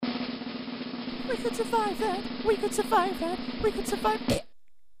We could survive that. We could survive that. We could survive it.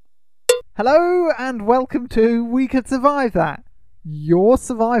 Hello and welcome to We Could Survive That, your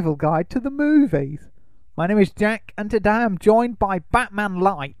survival guide to the movies. My name is Jack and today I'm joined by Batman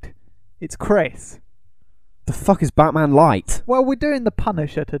Light. It's Chris. The fuck is Batman Light? Well, we're doing The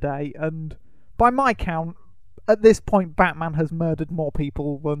Punisher today, and by my count, at this point Batman has murdered more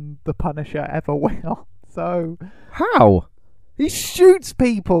people than The Punisher ever will. So, How? he shoots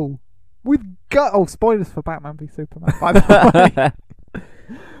people with Oh, spoilers for Batman v Superman, by the way.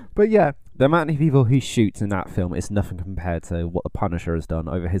 But yeah. The amount of people he shoots in that film is nothing compared to what the Punisher has done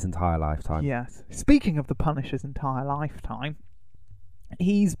over his entire lifetime. Yes. Speaking of the Punisher's entire lifetime,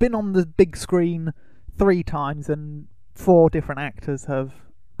 he's been on the big screen 3 times and 4 different actors have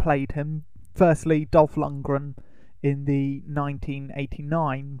played him. Firstly, Dolph Lundgren in the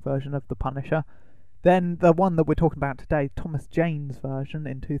 1989 version of the Punisher. Then the one that we're talking about today, Thomas Jane's version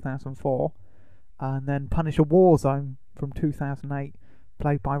in 2004. And then Punisher Warzone from 2008,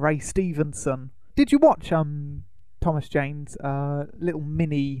 played by Ray Stevenson. Did you watch Thomas Jane's little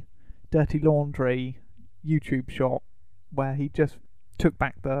mini Dirty Laundry YouTube short where he just took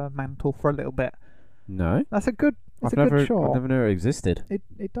back the mantle for a little bit? No? That's a good I've good never short. knew it existed.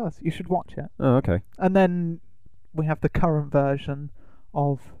 It does. You should watch it. Oh, okay. And then we have the current version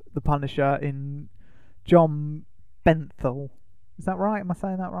of the Punisher in John Benthal. Is that right? Am I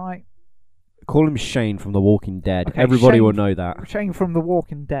saying that right? Call him Shane from The Walking Dead. Okay, Everybody Shane- will know that. Shane from The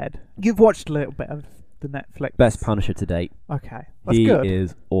Walking Dead. You've watched a little bit of the Netflix. Best Punisher to date. Okay, that's He good.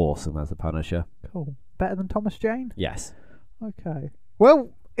 is awesome as a Punisher. Cool. Better than Thomas Jane? Yes. Okay. Well,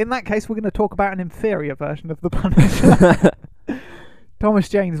 in that case, we're going to talk about an inferior version of the Punisher. Thomas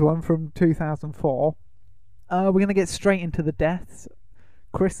Jane's one from 2004. We're going to get straight into the deaths.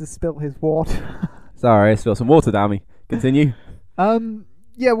 Chris has spilt his water. Sorry, I spilled some water down me. Continue.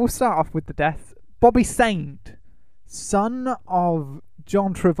 Yeah, we'll start off with the deaths. Bobby Saint, son of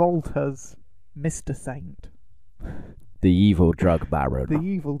John Travolta's Mr. Saint. The evil drug baron. The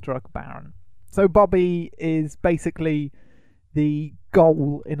evil drug baron. So Bobby is basically the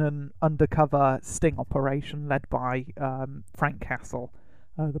goal in an undercover sting operation led by Frank Castle,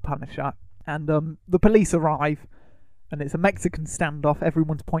 the Punisher. And the police arrive, and it's a Mexican standoff.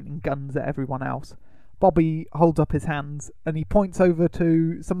 Everyone's pointing guns at everyone else. Bobby holds up his hands, and he points over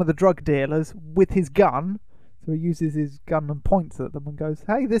to some of the drug dealers with his gun. So he uses his gun and points at them and goes,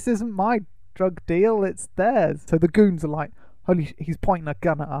 "Hey, this isn't my drug deal, it's theirs." So the goons are like, "Holy he's pointing a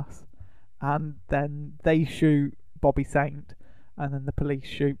gun at us." And then they shoot Bobby Saint, and then the police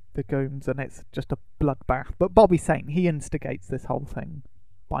shoot the goons, and it's just a bloodbath. But Bobby Saint, he instigates this whole thing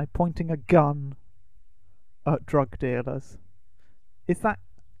by pointing a gun at drug dealers. Is that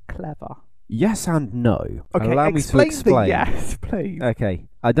clever? Yes and no. Okay, Allow me to explain. the yes, please. Okay,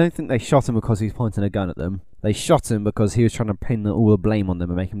 I don't think they shot him because he was pointing a gun at them. They shot him because he was trying to pin all the blame on them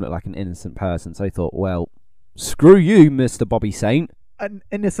and make him look like an innocent person. So they thought, well, screw you, Mr. Bobby Saint. An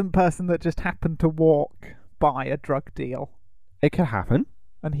innocent person that just happened to walk by a drug deal, It could happen.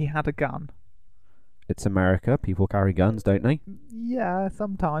 and he had a gun. It's America. People carry guns, don't they? Yeah,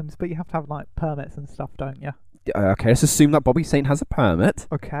 sometimes, but you have to have like permits and stuff, don't you? Okay, let's assume that Bobby Saint has a permit.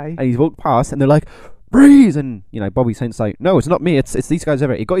 Okay. And he's walked past and they're like, freeze! And, Bobby Saint's like, no, it's not me. It's these guys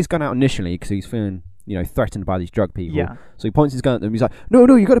over here. He got his gun out initially because he's feeling, threatened by these drug people. Yeah. So he points his gun at them. He's like, no,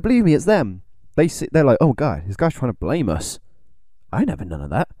 you got to believe me. It's them. They're like, oh, God, this guy's trying to blame us. I never none of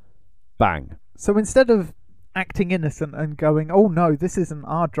that. Bang. So instead of acting innocent and going, "Oh no, this isn't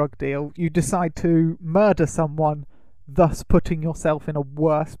our drug deal," you decide to murder someone, thus putting yourself in a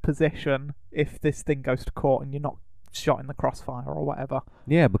worse position if this thing goes to court and you're not shot in the crossfire or whatever.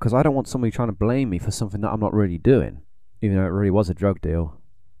 Yeah, because I don't want somebody trying to blame me for something that I'm not really doing, even though it really was a drug deal.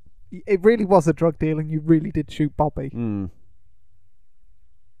 It really was a drug deal and you really did shoot Bobby.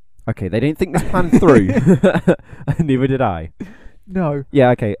 Okay, they didn't think this plan through. Neither did I. No. Yeah,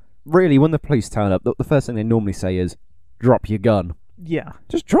 okay. Really, when the police turn up, the first thing they normally say is, drop your gun. Yeah.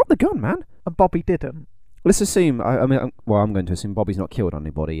 Just drop the gun, man. And Bobby didn't. Let's assume, I'm going to assume Bobby's not killed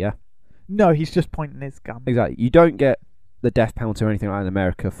anybody, yeah? No, he's just pointing his gun. Exactly. You don't get the death penalty or anything like that in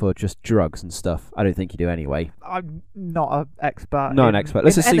America for just drugs and stuff. I don't think you do anyway. I'm not an expert. Not an expert.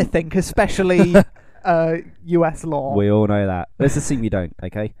 Let's in assume anything, especially US law. we all know that. Let's assume you don't,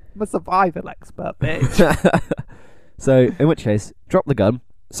 okay? I'm a survival expert, bitch. So, in which case, drop the gun,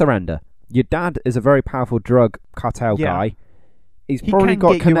 surrender. Your dad is a very powerful drug cartel guy. He's probably can got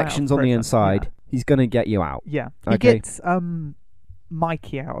get you out of connections on the prison, inside. yeah. He's going to get you out. Yeah. He Okay. gets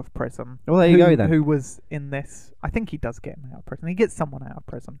Mikey out of prison. Well, there you go then. Who was in this? I think he does get him out of prison. He gets someone out of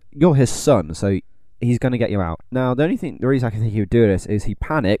prison. You're his son, so he's going to get you out. Now, the reason I can think he would do this is he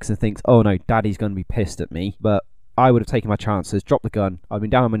panics and thinks, oh no, daddy's going to be pissed at me. But I would have taken my chances, dropped the gun. I'd been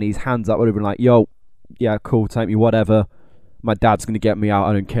down on my knees, hands up, would have been like, yo, yeah, cool, take me, whatever. My dad's going to get me out.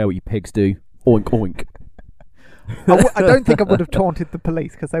 I don't care what you pigs do. Oink, oink. I don't think I would have taunted the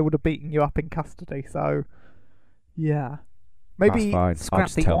police because they would have beaten you up in custody. So, yeah. Maybe That's fine. I'll scrap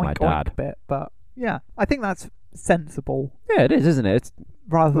just the tell my oink dad. oink bit. But, yeah, I think that's sensible Yeah, it is, isn't it? It's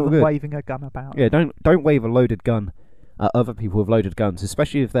rather all than good. waving a gun about. Yeah, don't wave a loaded gun at other people with loaded guns,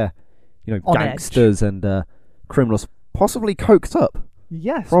 especially if they're, On gangsters and criminals, possibly coked up.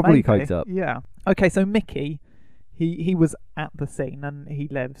 Yes, Probably maybe. coked up. Yeah. Okay, so Mickey, he was at the scene and he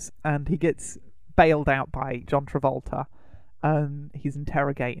lives, and he gets bailed out by John Travolta, and he's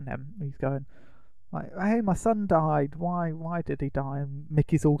interrogating him. He's going like, "Hey, my son died. Why did he die?" And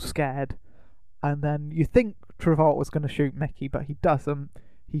Mickey's all scared. And then you think Travolta was going to shoot Mickey, but he doesn't.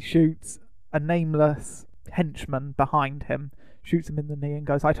 He shoots a nameless henchman behind him, shoots him in the knee, and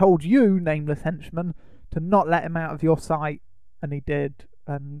goes, "I told you, nameless henchman, to not let him out of your sight." And he did,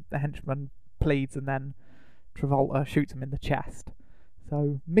 and the henchman pleads, and then Travolta shoots him in the chest.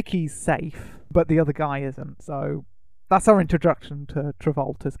 So Mickey's safe, but the other guy isn't. So that's our introduction to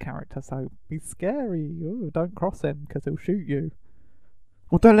Travolta's character. So he's scary. Ooh, don't cross him because he'll shoot you.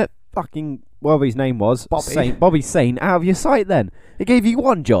 Well, don't let fucking whatever his name was, Bobby Sane, out of your sight. Then he gave you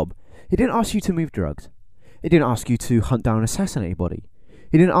one job. He didn't ask you to move drugs. He didn't ask you to hunt down and assassinate anybody.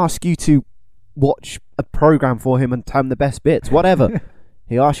 He didn't ask you to watch a program for him and tell him the best bits. Whatever.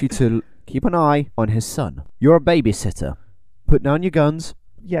 He asked you to keep an eye on his son. You're a babysitter. Put down your guns.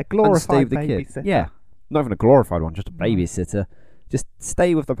 Yeah, And stay glorified with the kid. babysitter. Yeah, not even a glorified one, just a No. babysitter. Just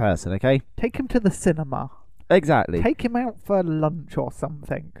stay with the person, okay? Take him to the cinema. Exactly. Take him out for lunch or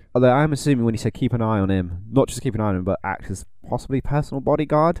something. Although I'm assuming when he said keep an eye on him, not just keep an eye on him, but act as possibly personal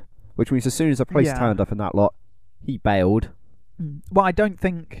bodyguard, which means as soon as the police Yeah. turned up in that lot, he bailed. Well, I don't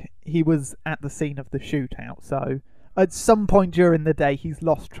think he was at the scene of the shootout, so at some point during the day he's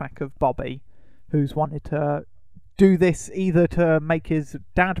lost track of Bobby, who's wanted to do this either to make his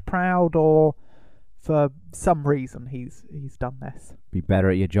dad proud or for some reason he's done this. Be better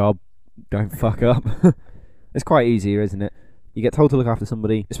at your job. Don't fuck up. It's quite easy, isn't it? You get told to look after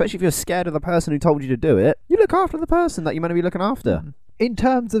somebody, especially if you're scared of the person who told you to do it. You look after the person that you're meant to be looking after. In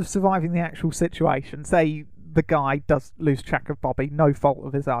terms of surviving the actual situation, say the guy does lose track of Bobby, no fault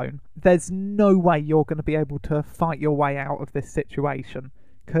of his own, there's no way you're going to be able to fight your way out of this situation,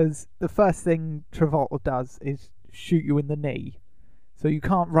 because the first thing Travolta does is shoot you in the knee, so you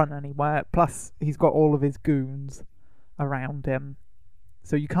can't run anywhere, plus he's got all of his goons around him,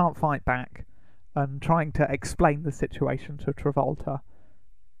 so you can't fight back, and trying to explain the situation to Travolta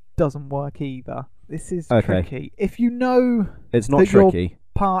doesn't work either. This is Okay. tricky. If you know It's not that you're tricky.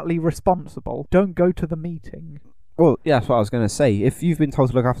 partly responsible, don't go to the meeting. Well, yeah, that's what I was going to say. If you've been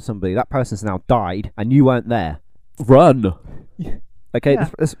told to look after somebody, that person's now died, and you weren't there, run. Yeah. Okay, Yeah.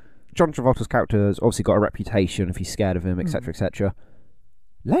 John Travolta's character has obviously got a reputation if he's scared of him, etc., etc.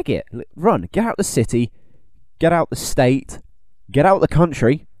 Leg it. Run. Get out the city. Get out the state. Get out the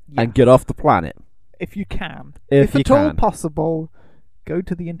country. And get off the planet. If you can. If you at all can. possible, go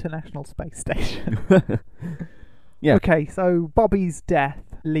to the International Space Station. Yeah. Okay, so Bobby's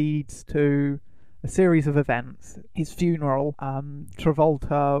death leads to a series of events. His funeral,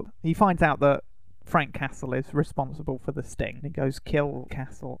 Travolta, he finds out that Frank Castle is responsible for the sting. He goes kill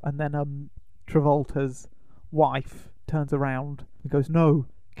Castle, and then Travolta's wife turns around and goes, "No,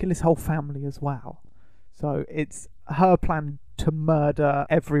 kill his whole family as well." So it's her plan to murder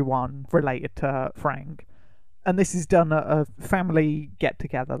everyone related to Frank, and this is done at a family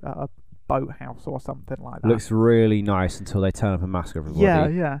get-together at a boathouse or something like that. Looks really nice until they turn up and mask everybody.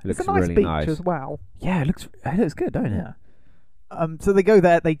 Yeah. It looks It's a nice really beach nice. as well. Yeah, it looks good, don't it? Yeah. So they go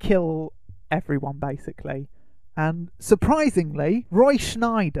there, they kill everyone basically, and surprisingly, Roy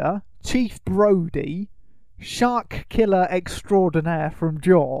Schneider, Chief Brody, shark killer extraordinaire from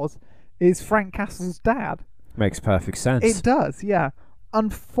Jaws, is Frank Castle's dad. Makes perfect sense. It does, yeah.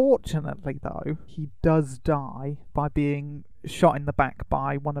 Unfortunately, though, he does die by being shot in the back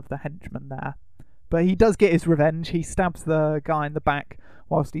by one of the henchmen there. But he does get his revenge. He stabs the guy in the back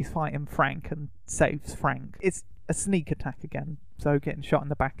whilst he's fighting Frank and saves Frank. It's a sneak attack again, so getting shot in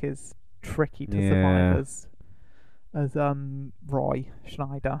the back is tricky to survive as Roy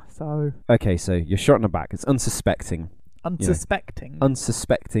Schneider. So Okay, so you're shot in the back. It's unsuspecting. unsuspecting.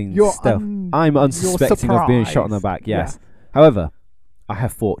 Unsuspecting You're stealth. un- I'm you're unsuspecting of being shot in the surprised. back, yes. However, I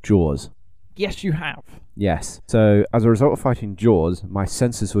have fought Jaws. Yes, you have. Yes. So, as a result of fighting Jaws, my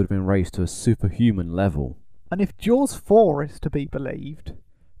senses would have been raised to a superhuman level. And if Jaws 4 is to be believed,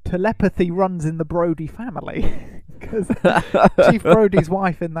 telepathy runs in the Brody family. Because Chief Brody's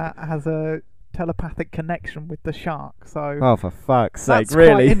wife in that has a telepathic connection with the shark. So Oh, for fuck's sake, that's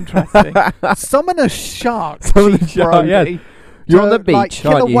really? quite interesting. Summon a shark, Summon a Chief shark, Brody. yeah. You're on the beach, like,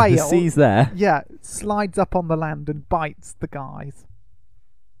 kill aren't a you? whale. The sea's there. Yeah, slides up on the land and bites the guys.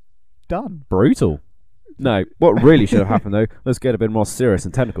 Done. Brutal. No, what really should have happened though, let's get a bit more serious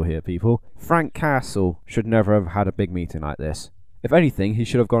and technical here, people. Frank Castle should never have had a big meeting like this. If anything, he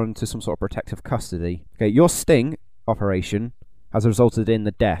should have gone into some sort of protective custody. Okay, your sting operation has resulted in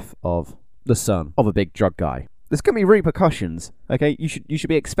the death of the son of a big drug guy. There's going to be repercussions. Okay, you should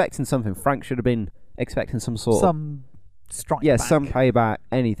be expecting something. Frank should have been expecting some sort of strike. Yeah, back. some payback,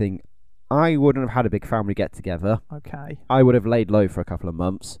 anything. I wouldn't have had a big family get together. Okay. I would have laid low for a couple of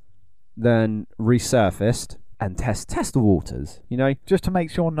months, then resurfaced and test the waters. You know, just to make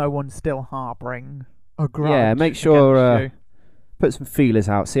sure no one's still harbouring a grudge. Yeah, make sure. Put some feelers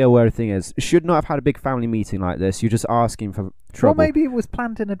out, see how everything is. Should not have had a big family meeting like this. You're just asking for trouble. Well, maybe it was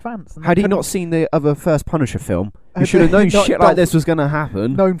planned in advance. And had he not seen the other first Punisher film, he should have known shit like this was going to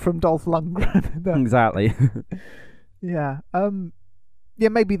happen. Known from Dolph Lundgren. Exactly. Yeah. Yeah,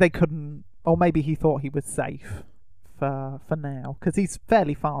 maybe they couldn't, or maybe he thought he was safe for now, because he's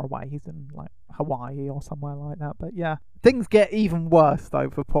fairly far away. He's in like Hawaii or somewhere like that. But yeah, things get even worse though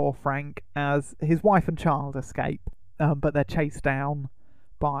for poor Frank as his wife and child escape. But they're chased down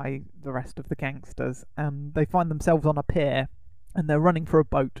by the rest of the gangsters, and they find themselves on a pier, and they're running for a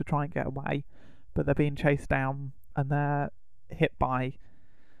boat to try and get away, but they're being chased down, and they're hit by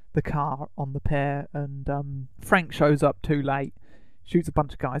the car on the pier, and Frank shows up too late, shoots a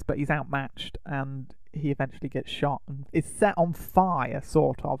bunch of guys, but he's outmatched, and he eventually gets shot, and is set on fire,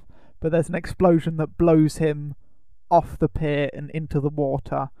 sort of, but there's an explosion that blows him off the pier and into the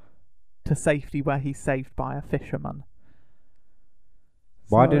water to safety, where he's saved by a fisherman.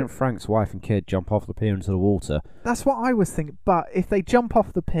 Why didn't Frank's wife and kid jump off the pier into the water? That's what I was thinking. But if they jump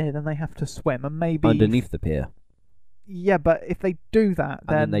off the pier, then they have to swim, and maybe underneath the pier. Yeah, but if they do that,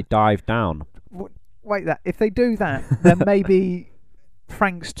 then they dive down. Wait, if they do that, then maybe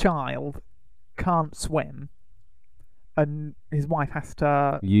Frank's child can't swim, and his wife has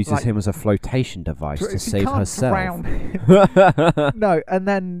to uses him as a flotation device to save herself. Drown him. No, and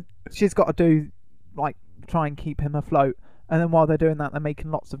then she's got to try and keep him afloat. And then while they're doing that, they're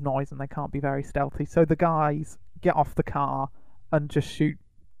making lots of noise and they can't be very stealthy. So the guys get off the car and just shoot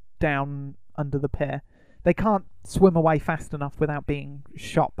down under the pier. They can't swim away fast enough without being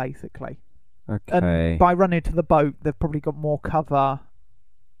shot, basically. Okay. And by running to the boat, they've probably got more cover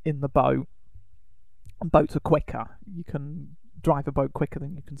in the boat. And boats are quicker. You can drive a boat quicker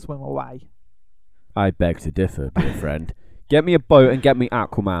than you can swim away. I beg to differ, dear friend. Get me a boat and get me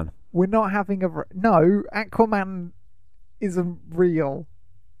Aquaman. We're not having no, Aquaman isn't real.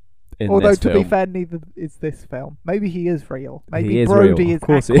 Although to be fair, neither is this film. Maybe he is real. Maybe Brody is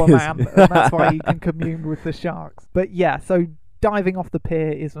Aquaman, and that's why he can commune with the sharks. But yeah, so diving off the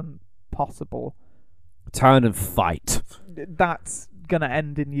pier isn't possible. Turn and fight. That's gonna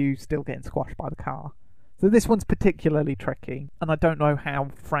end in you still getting squashed by the car. So this one's particularly tricky, and I don't know how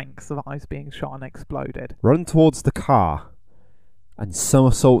Frank survives being shot and exploded. Run towards the car and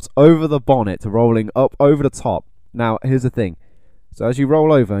somersault over the bonnet, rolling up over the top. Now, here's the thing. So as you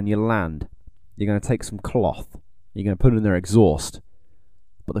roll over and you land, you're going to take some cloth. You're going to put it in their exhaust.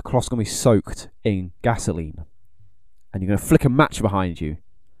 But the cloth's going to be soaked in gasoline. And you're going to flick a match behind you.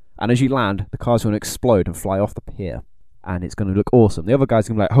 And as you land, the car's going to explode and fly off the pier. And it's going to look awesome. The other guy's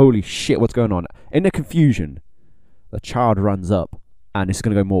going to be like, holy shit, what's going on? In the confusion, the child runs up. And it's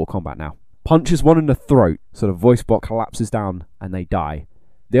going to go Mortal Kombat now. Punches one in the throat. So the voice box collapses down and they die.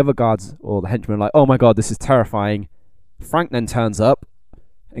 The other guards or the henchmen are like, oh my god, this is terrifying. Frank then turns up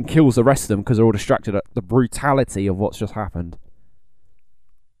and kills the rest of them because they're all distracted at the brutality of what's just happened.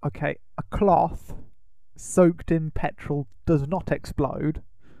 Okay, a cloth soaked in petrol does not explode.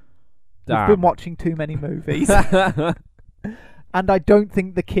 I've been watching too many movies. And I don't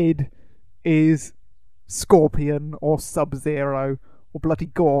think the kid is Scorpion or Sub-Zero or bloody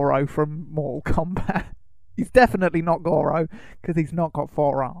Goro from Mortal Kombat. He's definitely not Goro because he's not got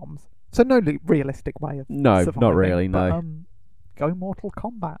 4 arms. So no realistic way of surviving. Not really, no. Going Mortal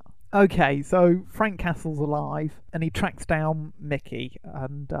Kombat. Okay, so Frank Castle's alive and he tracks down Mickey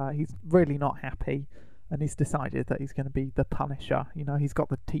and he's really not happy and he's decided that he's going to be the Punisher. You know, he's got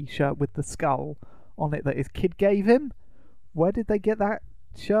the t-shirt with the skull on it that his kid gave him. Where did they get that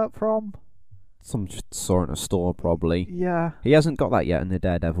shirt from? Some saw in a store, probably. Yeah. He hasn't got that yet in the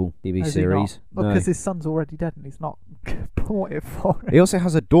Daredevil TV series. Well, because his son's already dead and he's not bought it for it. He also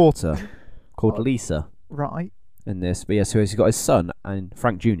has a daughter called Lisa. Right. in this. But yeah, so he's got his son and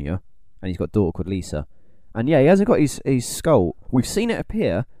Frank Jr. and he's got a daughter called Lisa. And yeah, he hasn't got his skull. We've seen it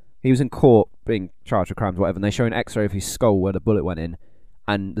appear. He was in court being charged with crimes, whatever, and they show an X-ray of his skull where the bullet went in,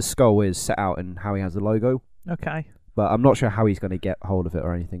 and the skull is set out in how he has the logo. Okay. But I'm not sure how he's going to get hold of it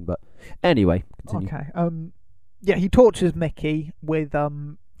or anything. But anyway, continue. Okay. Yeah, he tortures Mickey with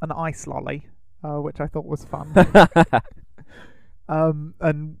an ice lolly, which I thought was fun.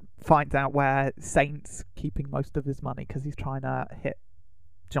 And finds out where Saint's keeping most of his money because he's trying to hit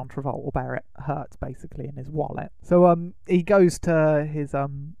John Travolta where it hurts, basically, in his wallet. So he goes to his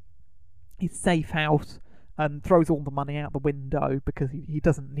safe house and throws all the money out the window because he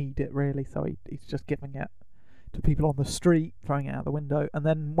doesn't need it really, so he's just giving it to people on the street, throwing it out the window. And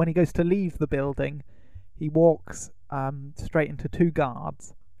then when he goes to leave the building, he walks straight into two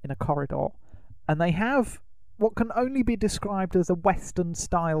guards in a corridor, and they have what can only be described as a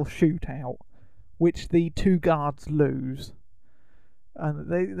Western-style shootout, which the two guards lose. And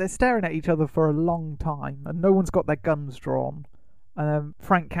they're staring at each other for a long time, and no one's got their guns drawn. And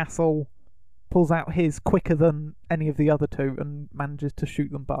Frank Castle pulls out his quicker than any of the other two and manages to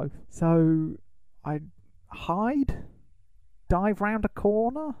shoot them both. So I hide, dive round a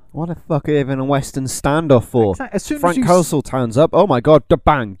corner. What the fuck are you even a Western standoff for? Exactly. As soon Frank as Castle turns up. Oh my god,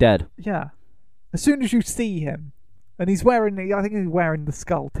 bang, dead. Yeah. As soon as you see him, and he's wearing, I think he's wearing the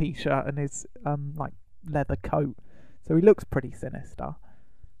Skull t-shirt and his like leather coat, so he looks pretty sinister.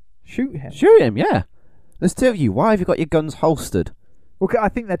 Shoot him. Shoot him, yeah. There's two of you. Why have you got your guns holstered? Well, I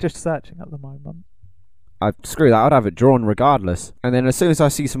think they're just searching at the moment. Screw that. I'd have it drawn regardless. And then as soon as I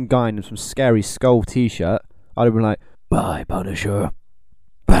see some guy in some scary Skull t-shirt, I'd have been like, "Bye, Punisher."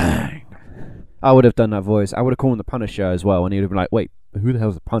 Bang. I would have done that voice. I would have called him the Punisher as well, and he'd have been like, "Wait, who the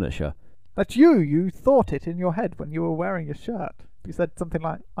hell's the Punisher?" That's you. You thought it in your head when you were wearing your shirt. You said something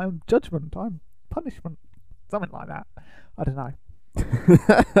like, "I'm judgment. I'm punishment." Something like that. I don't know.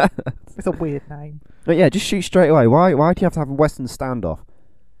 It's a weird name. But yeah, just shoot straight away. Why do you have to have a Western standoff?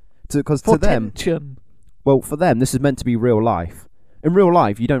 Because to them, tension. well, for them, this is meant to be real life. In real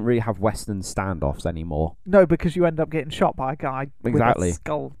life, you don't really have Western standoffs anymore. No, because you end up getting shot by a guy Exactly. with a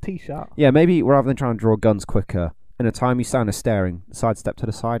Skull t-shirt. Yeah, maybe rather than trying to draw guns quicker, in a time you stand there staring, sidestep to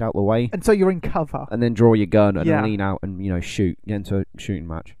the side, out the way, And so you're in cover. and then draw your gun and Yeah. then lean out and shoot, get into a shooting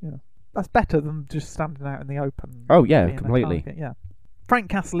match. That's better than just standing out in the open. Oh yeah, being a completely. target, yeah. Frank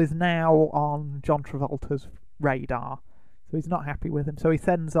Castle is now on John Travolta's radar, so he's not happy with him. So he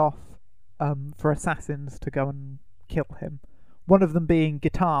sends off for assassins to go and kill him. One of them being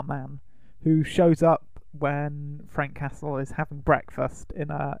Guitar Man, who shows up when Frank Castle is having breakfast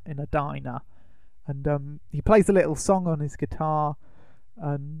in a diner, and he plays a little song on his guitar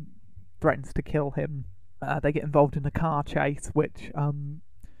and threatens to kill him. They get involved in a car chase, which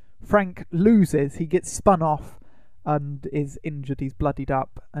Frank loses. He gets spun off and is injured. He's bloodied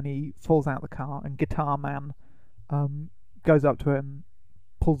up, and he falls out of the car. And Guitar Man goes up to him,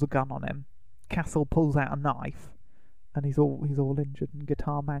 pulls a gun on him. Castle pulls out a knife, and he's all injured. And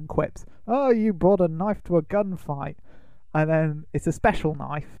Guitar Man quips, "Oh, you brought a knife to a gunfight." And then it's a special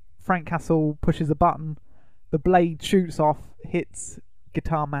knife. Frank Castle pushes a button. The blade shoots off, hits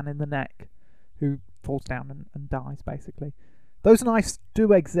Guitar Man in the neck, who falls down and dies, basically. Those knives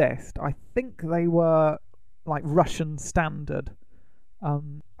do exist. I think they were like Russian standard.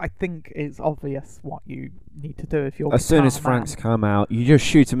 I think it's obvious what you need to do if you're As soon as Guitar Man. Frank's come out, you just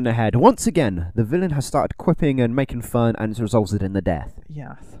shoot him in the head. Once again, the villain has started quipping and making fun, and it's resulted in the death.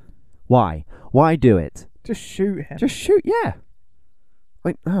 Yes. Why? Why do it? Just shoot him. Just shoot, yeah.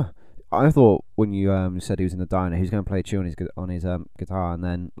 I thought when you said he was in the diner, he was going to play a tune on his guitar, and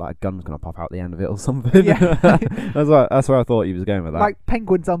then like a gun's going to pop out the end of it or something. Yeah. That's where I thought he was going with that. Like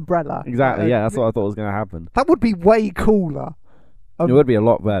Penguin's umbrella. Exactly. Yeah, that's what I thought was going to happen. That would be way cooler. It would be a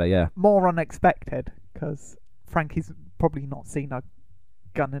lot better. Yeah. More unexpected, because Frankie's probably not seen a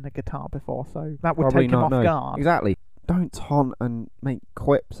gun in a guitar before, so that would Probably take him not. off No. guard. Exactly. Don't taunt and make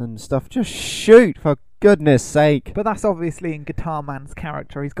quips and stuff. Just shoot, for goodness sake. But that's obviously in Guitar Man's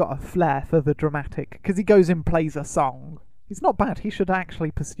character. He's got a flair for the dramatic, because he goes and plays a song. He's not bad. He should actually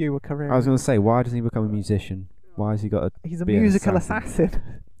pursue a career. I was going to say, why doesn't he become a musician? Why has he got a... He's a be an musical assassin?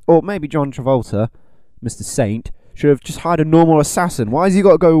 assassin. Or maybe John Travolta, Mr. Saint, should have just hired a normal assassin. Why has he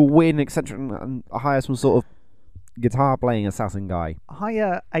got to go weird and eccentric and hire some sort of guitar-playing assassin guy?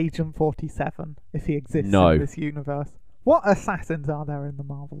 Hire Agent 47, if he exists No. in this universe. What assassins are there in the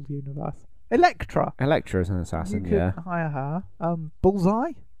Marvel universe? Elektra. Elektra is an assassin, You could yeah. hire her.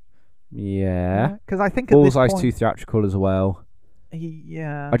 Bullseye. Yeah. Because I think Bullseye's at this too point, theatrical as well.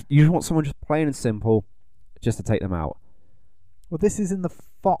 yeah. You just want someone just plain and simple, just to take them out. Well, this is in the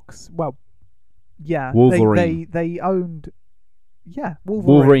Fox. Well, Yeah, Wolverine. They owned. Yeah,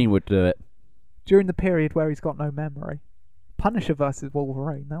 Wolverine would do it. during the period where he's got no memory. Punisher versus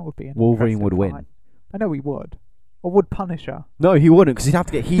Wolverine. That would be an Wolverine interesting would win. fight. I know he would. Or would Punisher? No, he wouldn't, because he'd have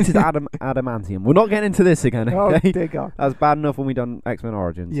to get heated adamantium. We're not getting into this again, okay? Oh, dear God. That was bad enough when we done X-Men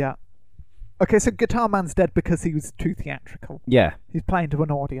Origins. Yeah. Okay, so Guitar Man's dead because he was too theatrical. Yeah. He's playing to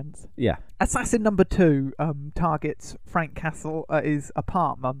an audience. Yeah. Assassin number 2 targets Frank Castle at his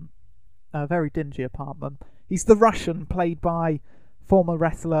apartment. A very dingy apartment. He's the Russian, played by former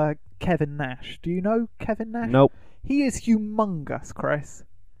wrestler Kevin Nash. Do you know Kevin Nash? Nope. He is humongous, Chris.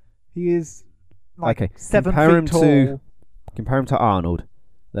 He is like Okay. 7 Compare him feet tall. Compare him to Arnold,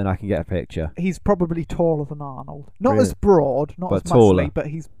 then I can get a picture. He's probably taller than Arnold. Not Really? as broad, not But as taller. muscly, but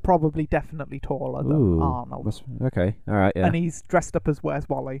he's probably definitely taller than Ooh. Arnold. Okay. All right. Yeah. And he's dressed up as Where's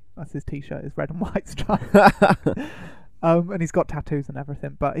Wally. That's his t-shirt, his red and white stripe. And he's got tattoos and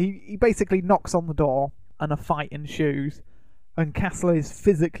everything. But he basically knocks on the door and a fight ensues. And Castle is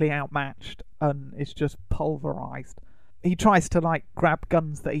physically outmatched and is just pulverized. He tries to like grab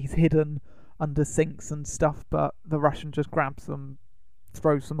guns that he's hidden under sinks and stuff, but the Russian just grabs them,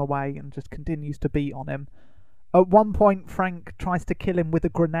 throws them away, and just continues to beat on him. At one point, Frank tries to kill him with a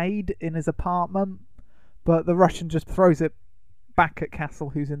grenade in his apartment, but the Russian just throws it back at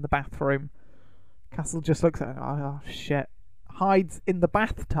Castle, who's in the bathroom. Castle just looks at it, oh shit, hides in the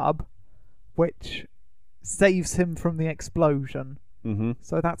bathtub, which saves him from the explosion. Mm-hmm.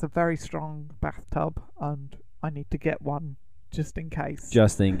 So that's a very strong bathtub, and I need to get one just in case.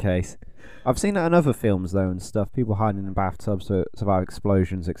 Just in case. I've seen that in other films though and stuff. People hiding in bathtubs to survive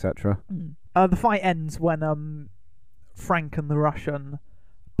explosions, etc. The fight ends when Frank and the Russian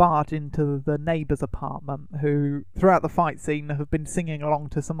barge into the neighbour's apartment, who throughout the fight scene have been singing along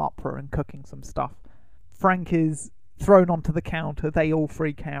to some opera and cooking some stuff. Frank is thrown onto the counter. They all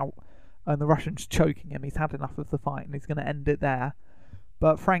freak out, and the Russian's choking him. He's had enough of the fight and he's going to end it there.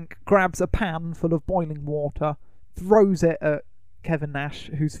 But Frank grabs a pan full of boiling water, throws it at Kevin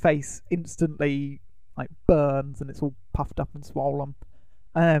Nash, whose face instantly like burns and it's all puffed up and swollen.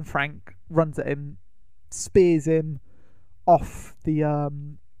 And then Frank runs at him, spears him off the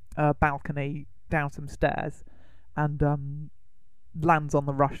balcony down some stairs, and lands on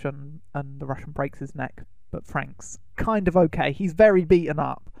the Russian, and the Russian breaks his neck. But Frank's kind of okay. He's very beaten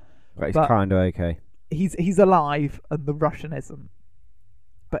up. But he's But- kind of okay. He's alive, and the Russian isn't.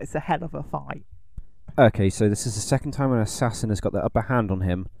 But it's a hell of a fight. Okay, so this is the second time an assassin has got the upper hand on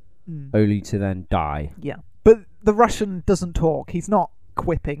him, only to then die. Yeah. But the Russian doesn't talk. He's not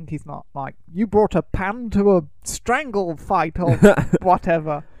quipping. He's not like, you brought a pan to a strangle fight or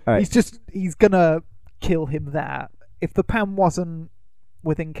whatever. Right. He's gonna kill him there. If the pan wasn't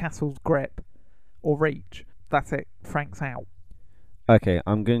within Castle's grip or reach, that's it. Frank's out. Okay,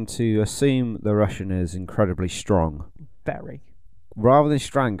 I'm going to assume the Russian is incredibly strong. Very. Rather than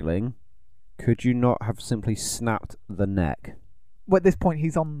strangling, could you not have simply snapped the neck? Well, at this point,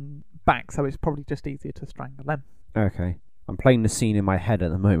 he's on back, so it's probably just easier to strangle him. Okay. I'm playing the scene in my head at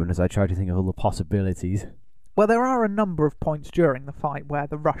the moment as I try to think of all the possibilities. Well, there are a number of points during the fight where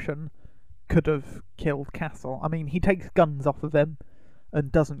the Russian could have killed Castle. I mean, he takes guns off of him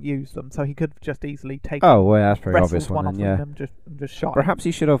and doesn't use them, so he could have just easily taken Oh, well, that's a pretty wrestled obvious one one then, off yeah. of him and just shot him. Perhaps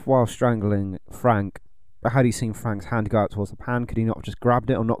he should have, while strangling Frank, had he seen Frank's hand go out towards the pan, could he not have just grabbed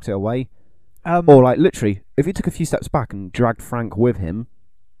it or knocked it away? Or, like, literally, if he took a few steps back and dragged Frank with him,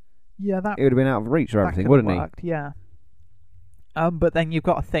 yeah, that it would have been out of reach or that everything, could have wouldn't worked, yeah. But then you've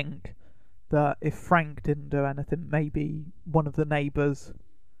got to think that if Frank didn't do anything, maybe one of the neighbours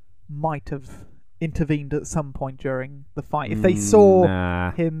might have intervened at some point during the fight. If they saw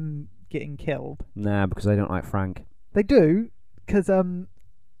Nah, him getting killed. because they don't like Frank. They do, because a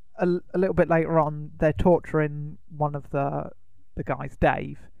little bit later on, they're torturing one of the guys,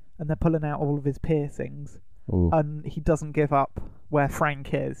 Dave, and they're pulling out all of his piercings, Ooh. and he doesn't give up where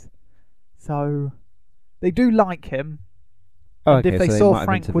Frank is. So they do like him. And if they so saw might have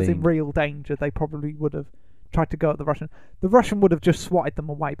Frank was in intervened. real danger, they probably would have tried to go at the Russian. The Russian would have just swatted them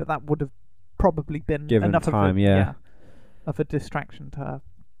away, but that would have probably been Given enough time, of of a distraction to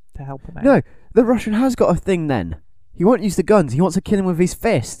help him out. No, the Russian has got a thing then. He won't use the guns, he wants to kill him with his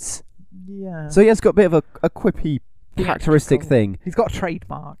fists. Yeah. So he has got a bit of a quippy, characteristic Theatrical. thing. He's got a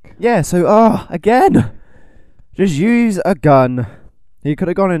trademark. Yeah, so, again, just use a gun. He could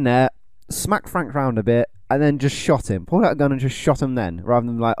have gone in there, smacked Frank round a bit, and then just shot him. Pulled out a gun and just shot him then, rather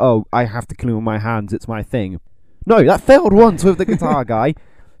than like, oh, I have to kill him with my hands, it's my thing. No, that failed once with the guitar guy.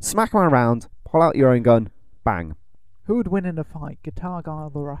 Smack him around, pull out your own gun, bang. Who would win in a fight, guitar guy or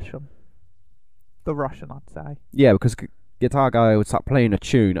the Russian? The Russian, I'd say. Yeah, because guitar guy would start playing a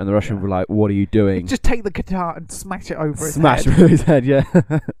tune, and the Russian would be like, "What are you doing?" Just take the guitar and smash it over his Smash head. him over his head, yeah.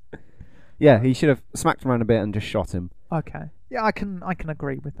 Yeah, he should have smacked him around a bit and just shot him. Okay. Yeah, I can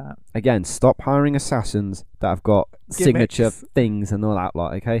agree with that. Again, stop hiring assassins that have got signature Gimmicks. things and all that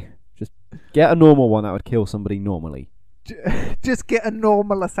lot, okay? Just get a normal one that would kill somebody normally. Just get a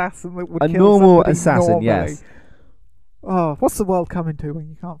normal assassin that would A kill normal somebody assassin, normally. yes. Oh, what's the world coming to when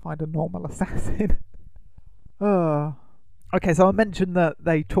you can't find a normal assassin? Oh. Okay, so I mentioned that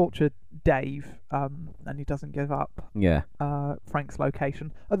they tortured Dave, and he doesn't give up Yeah. Frank's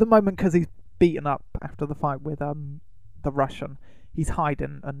location at the moment because he's beaten up after the fight with the Russian. He's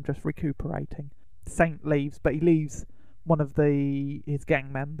hiding and just recuperating. Saint leaves, but he leaves one of his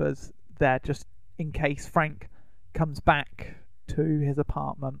gang members there just in case Frank comes back to his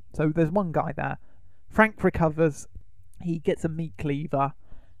apartment. So there's one guy there. Frank recovers. He gets a meat cleaver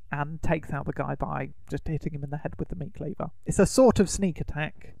and takes out the guy by just hitting him in the head with the meat cleaver. It's a sort of sneak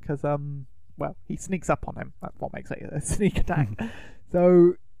attack because well, he sneaks up on him. That's what makes it a sneak attack.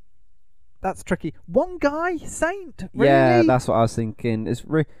 So that's tricky. One guy, Saint. Really? Yeah, that's what I was thinking.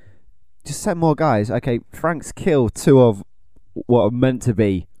 Just send more guys. Okay, Frank's killed two of what are meant to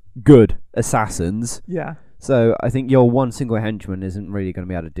be good assassins. Yeah. So I think your one single henchman isn't really going to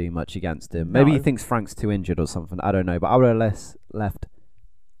be able to do much against him. Maybe he No. thinks Frank's too injured or something. I don't know. But I would have left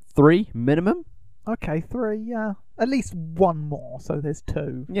 3 minimum. Okay, 3. Yeah. At least one more. So there's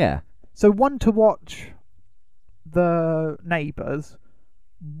 2. Yeah. So 1 to watch the neighbours,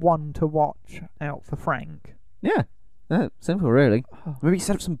 1 to watch out for Frank. Yeah. Simple, really. Oh. Maybe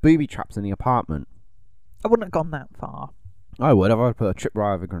set up some booby traps in the apartment. I wouldn't have gone that far. I would. I'd put a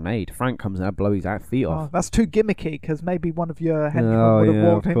tripwire with a grenade. Frank comes in and blows his feet Oh, off. that's too gimmicky because maybe one of your henchmen Oh, would have yeah,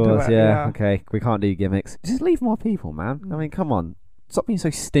 walked of into course, it. yeah. Okay, we can't do gimmicks. Just leave more people, man. I Mm. mean, come on. Stop being so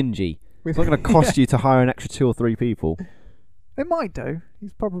stingy. With- It's not going to cost you to hire an extra 2 or 3 people. It might do.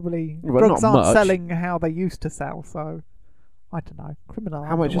 He's probably Well, drugs not aren't much. selling how they used to sell, so I don't know. Criminal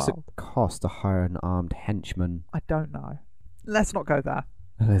How much does it underworld. cost to hire an armed henchman? I don't know. Let's not go there.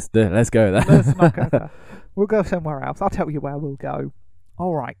 Let's do it. Let's go there. Let's not go there. We'll go somewhere else. I'll tell you where we'll go.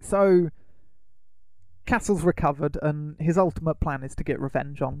 All right. So Castle's recovered, and his ultimate plan is to get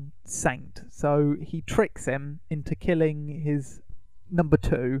revenge on Saint. So he tricks him into killing his number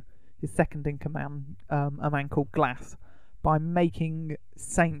 2, his second in command, a man called Glass, by making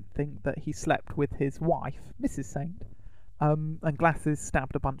Saint think that he slept with his wife, Mrs. Saint. And Glass is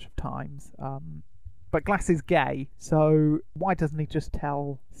stabbed a bunch of times. But Glass is gay, so why doesn't he just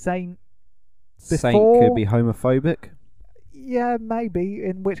tell Saint? Saint Before- could be homophobic. Yeah, maybe.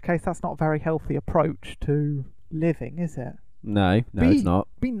 In which case, that's not a very healthy approach to living, is it? No, Be- it's not.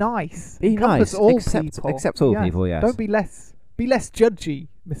 Be nice. Be Encompass nice. All Accept people. all Yes. people, yes. Don't be less judgy,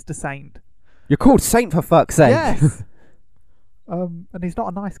 Mr. Saint. You're called Saint for fuck's sake. Yes. And he's not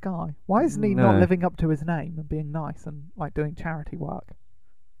a nice guy. Why isn't he not No. living up to his name and being nice and like doing charity work?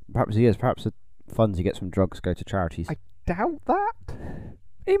 Perhaps he is. Perhaps the funds he gets from drugs go to charities. I doubt that.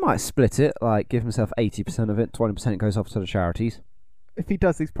 He might split it, like give himself 80% of it, 20% goes off to the charities. If he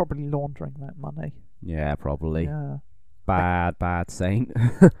does, he's probably laundering that money. Yeah, probably. Yeah. Bad Saint.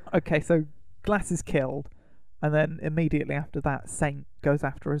 Okay, so Glass is killed, and then immediately after that, Saint goes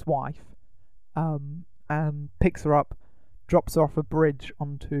after his wife, and picks her up, drops her off a bridge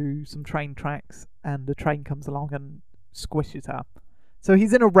onto some train tracks, and the train comes along and squishes her. So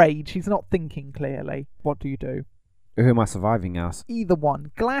he's in a rage. He's not thinking clearly. What do you do? Who am I surviving as? Either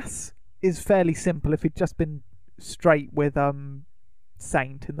one. Glass is fairly simple. If he'd just been straight with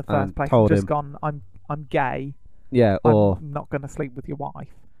Saint in the first place, told and just him. gone, I'm gay. Yeah, or I'm not going to sleep with your wife.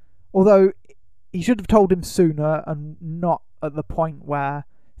 Although he should have told him sooner and not at the point where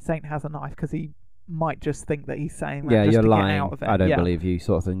Saint has a knife, because he might just think that he's saying that yeah, just you're to lying. get out of it. I don't Yeah. believe you,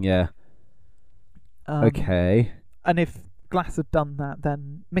 sort of thing. Yeah. Okay. Okay. And if Glass had done that,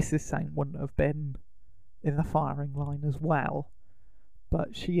 then Mrs. Saint wouldn't have been in the firing line as well.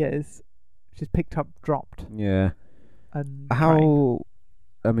 But she is. She's picked up, dropped, Yeah. and trained. How?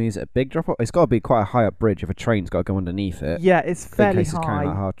 I mean, is it a big drop? It's got to be quite a high up bridge if a train's got to go underneath it. Yeah, it's In fairly case it's carrying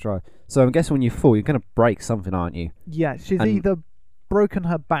that high. hard drive. So I'm guessing when you fall, you're going to break something, aren't you? Yeah, she's And- either broken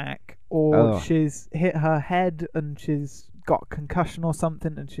her back or Oh. she's hit her head and she's got concussion or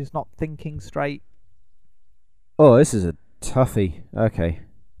something and she's not thinking straight. Oh, this is a toughie. Okay.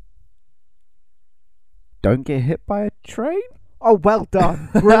 Don't get hit by a train? Oh, well done.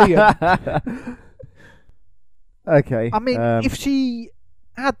 Brilliant. Okay. I mean, if she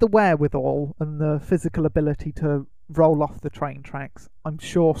had the wherewithal and the physical ability to roll off the train tracks, I'm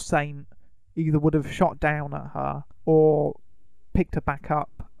sure Saint either would have shot down at her or picked her back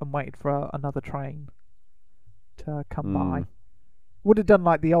up and waited for another train to come by. Would have done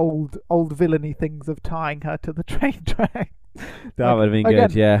like the old villainy things of tying her to the train track. That would have been again,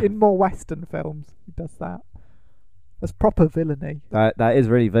 good, yeah. In more Western films, he does that. That's proper villainy. That is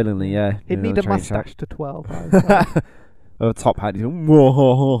really villainy, yeah. He'd need a mustache to twirl, though. So. A top hat. He's going,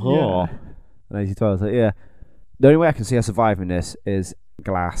 yeah. And as he twirls it, yeah. The only way I can see her surviving this is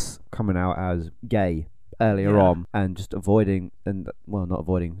Glass coming out as gay earlier on and just avoiding, not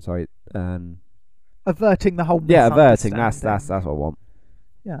avoiding, sorry. Averting the whole averting. That's what I want.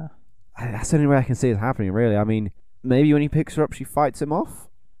 Yeah. That's the only way I can see it happening, really. I mean, maybe when he picks her up, she fights him off.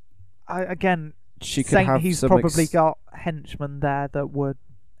 She could have he's probably got henchmen there that would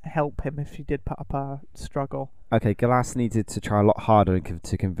help him if she did put up a struggle. Okay, Glass needed to try a lot harder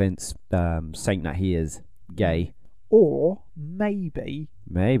to convince Saint that he is gay. Or maybe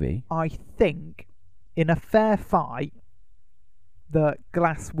I think in a fair fight that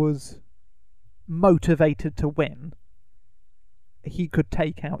Glass was motivated to win, he could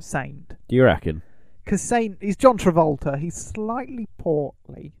take out Saint. Do you reckon? Because Saint, he's John Travolta. He's slightly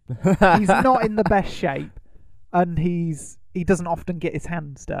portly. He's not in the best shape, and he doesn't often get his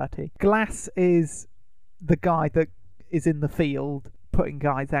hands dirty. Glass is the guy that is in the field putting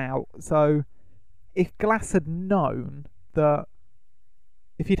guys out. So if Glass had known that,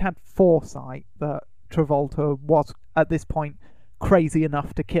 if he'd had foresight that Travolta was at this point crazy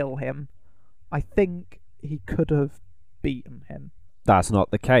enough to kill him, I think he could have beaten him. That's not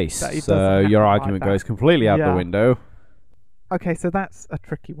the case. So your argument goes completely out the window. Okay, so that's a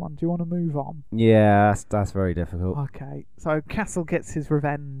tricky one. Do you want to move on? Yeah, that's very difficult. Okay, so Castle gets his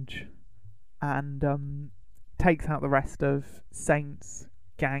revenge and takes out the rest of Saint's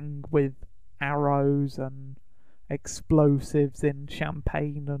gang with arrows and explosives in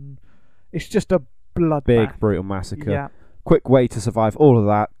champagne, and it's just a bloodbath. Big, brutal massacre. Yeah. Quick way to survive all of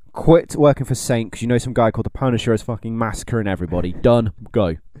that. Quit working for Saint because you know some guy called the Punisher is fucking massacring everybody. Done.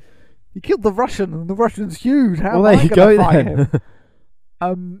 Go. He killed the Russian, and the Russian's huge. How well, am I going to fight then.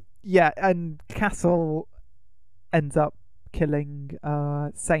 him? Yeah, and Castle ends up killing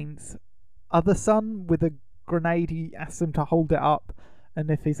Saint's other son with a grenade. He asks him to hold it up,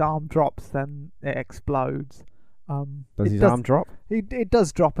 and if his arm drops, then it explodes. Does his arm drop? It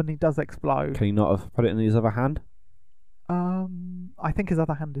does drop, and he does explode. Can he not have put it in his other hand? I think his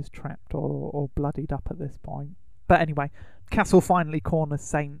other hand is trapped or bloodied up at this point. But anyway, Castle finally corners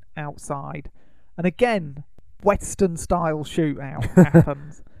Saint outside. And again, Western-style shootout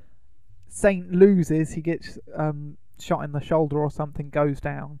happens. Saint loses. He gets shot in the shoulder or something, goes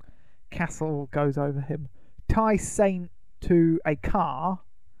down. Castle goes over him, ties Saint to a car,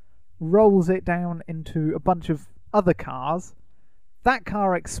 rolls it down into a bunch of other cars. That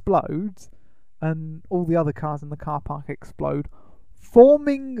car explodes, and all the other cars in the car park explode,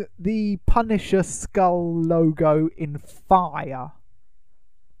 forming the Punisher skull logo in fire.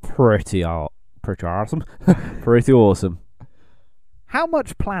 Pretty awesome. Pretty awesome. How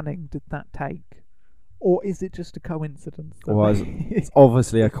much planning did that take? Or is it just a coincidence? It's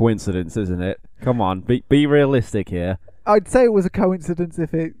obviously a coincidence, isn't it? Come on, be realistic here. I'd say it was a coincidence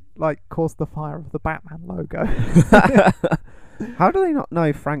if it caused the fire of the Batman logo. How do they not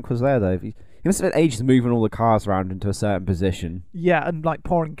know Frank was there though? He must have had ages moving all the cars around into a certain position. Yeah, and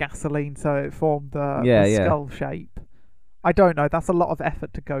pouring gasoline so it formed the skull shape. I don't know. That's a lot of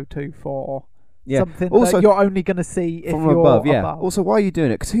effort to go to for something that you're only going to see if you're above. Yeah. Also, why are you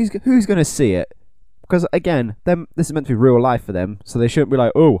doing it? Because who's going to see it? Because again, this is meant to be real life for them, so they shouldn't be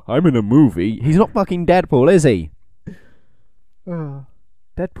like, "Oh, I'm in a movie." He's not fucking Deadpool, is he?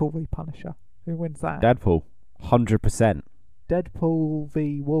 Deadpool v Punisher. Who wins that? Deadpool, 100%. Deadpool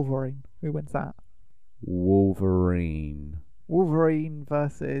v Wolverine. Who wins that? Wolverine. Wolverine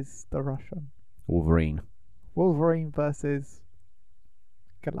versus the Russian. Wolverine. Wolverine versus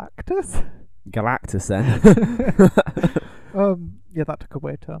Galactus. Galactus, then. Yeah, that took a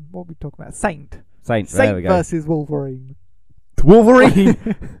weird turn. What are we talking about? Saint. There we go. Versus Wolverine. Wolverine.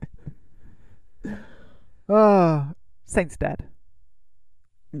 Saint's dead.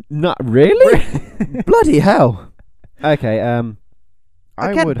 Not really. Bloody hell. Okay.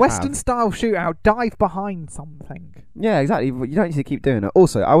 Again, Western style shootout. Dive behind something. Yeah, exactly. You don't need to keep doing it.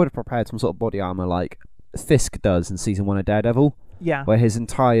 Also, I would have prepared some sort of body armor like Fisk does in season 1 of Daredevil. Yeah. Where his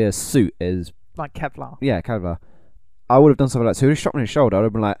entire suit is like Kevlar. Yeah, Kevlar. I would have done something like that. So he shot me in his shoulder. I would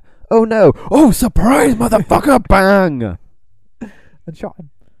have been like, "Oh no! Oh, surprise, motherfucker! Bang!" And shot him.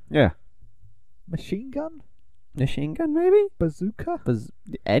 Yeah. Machine gun? Machine gun, maybe? Bazooka?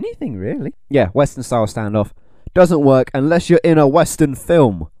 Anything, really. Yeah, Western style standoff. Doesn't work unless you're in a Western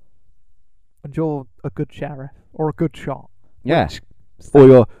film. And you're a good sheriff. Or a good shot. Yeah. Which Or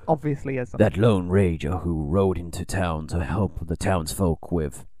you're obviously isn't. that lone ranger who rode into town to help the townsfolk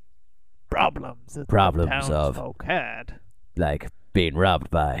with Problems that Problems the of- townsfolk had. like being robbed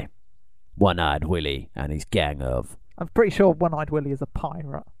by One-Eyed Willie and his gang of. I'm pretty sure One-Eyed Willie is a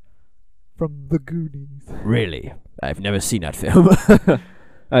pirate from The Goonies. Really? I've never seen that film.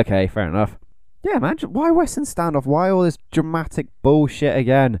 Okay, fair enough. Yeah, man. Why Western Standoff? Why all this dramatic bullshit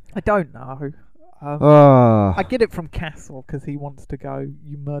again? I don't know. Oh. I get it from Castle because he wants to go,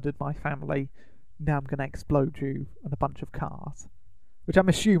 you murdered my family, now I'm going to explode you and a bunch of cars. Which I'm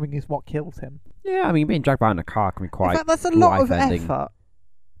assuming is what kills him. Yeah, I mean, being dragged behind a car can be quite In fact, that's a lot of life-ending. effort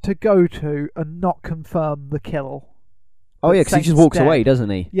to go to and not confirm the kill. Oh, yeah, because he just walks away, doesn't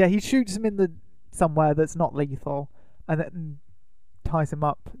he? Yeah, he shoots him in somewhere that's not lethal and then ties him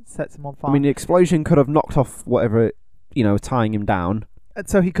up, sets him on fire. I mean, the explosion could have knocked off whatever, tying him down. And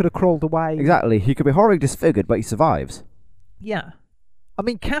so he could have crawled away. Exactly. He could be horribly disfigured, but he survives. Yeah. I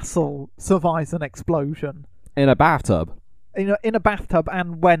mean, Castle survives an explosion. In a bathtub. In a bathtub,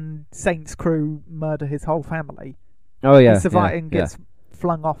 and when Saint's crew murder his whole family. Oh, yeah. He survives and yeah. gets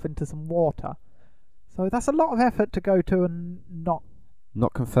flung off into some water. So that's a lot of effort to go to and not...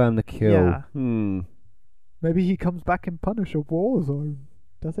 Not confirm the kill. Yeah. Maybe he comes back in Punisher Warzone.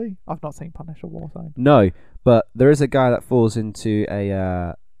 Does he? I've not seen Punisher Warzone. No, but there is a guy that falls into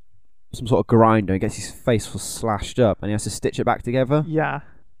a some sort of grinder and gets his face slashed up and he has to stitch it back together. Yeah.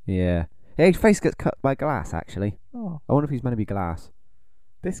 Yeah. Yeah, his face gets cut by glass, actually. Oh, I wonder if he's meant to be glass.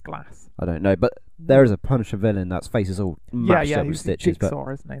 this glass. I don't know, but there is a Punisher villain that's face is all mashed up with he's stitches. But Jigsaw,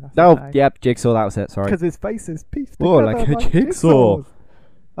 isn't he? That's oh, his name. yep, Jigsaw, that was it, sorry. Because his face is pieced Oh, together like a jigsaw.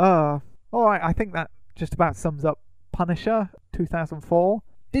 Alright, I think that just about sums up Punisher 2004.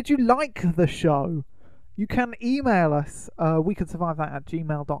 Did you like the show? You can email us, we could survive that at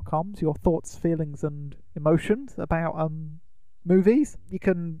gmail.com, your thoughts, feelings and emotions about movies. You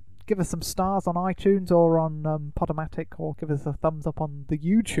can give us some stars on iTunes or on Podomatic, or give us a thumbs up on the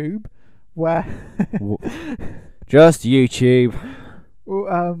YouTube, where Just YouTube.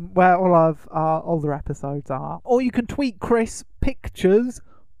 where all of our older episodes are. Or you can tweet Chris pictures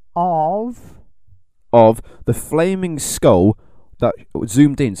of The flaming skull that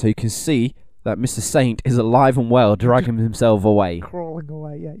zoomed in so you can see that Mr. Saint is alive and well, dragging himself away. crawling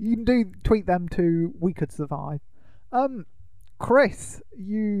away. Yeah, you can tweet them to We Could Survive. Chris,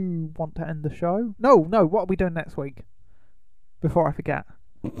 you want to end the show? No. What are we doing next week? Before I forget,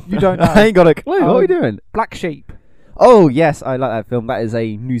 you don't know. I ain't got a clue. What are we doing? Black Sheep. Oh, yes, I like that film. That is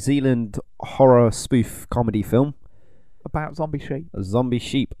a New Zealand horror spoof comedy film. About zombie sheep. A zombie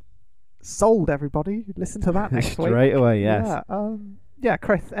sheep. Sold, everybody. Listen to that next week. Straight away, yes. Yeah,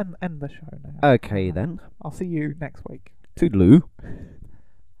 Chris, end the show now. Okay, then. I'll see you next week. Toodaloo.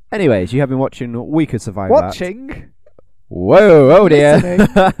 Anyways, you have been watching We Could Survive That. Watching? Whoa, oh dear.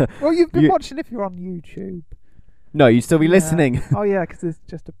 Listening. Well, you've been watching if you're on YouTube. No, you'd still be Yeah. listening. Oh, yeah, because it's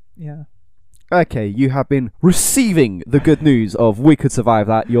just a... Yeah. Okay, you have been receiving the good news of We Could Survive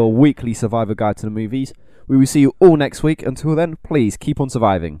That, your weekly survivor guide to the movies. We will see you all next week. Until then, please keep on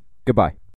surviving. Goodbye.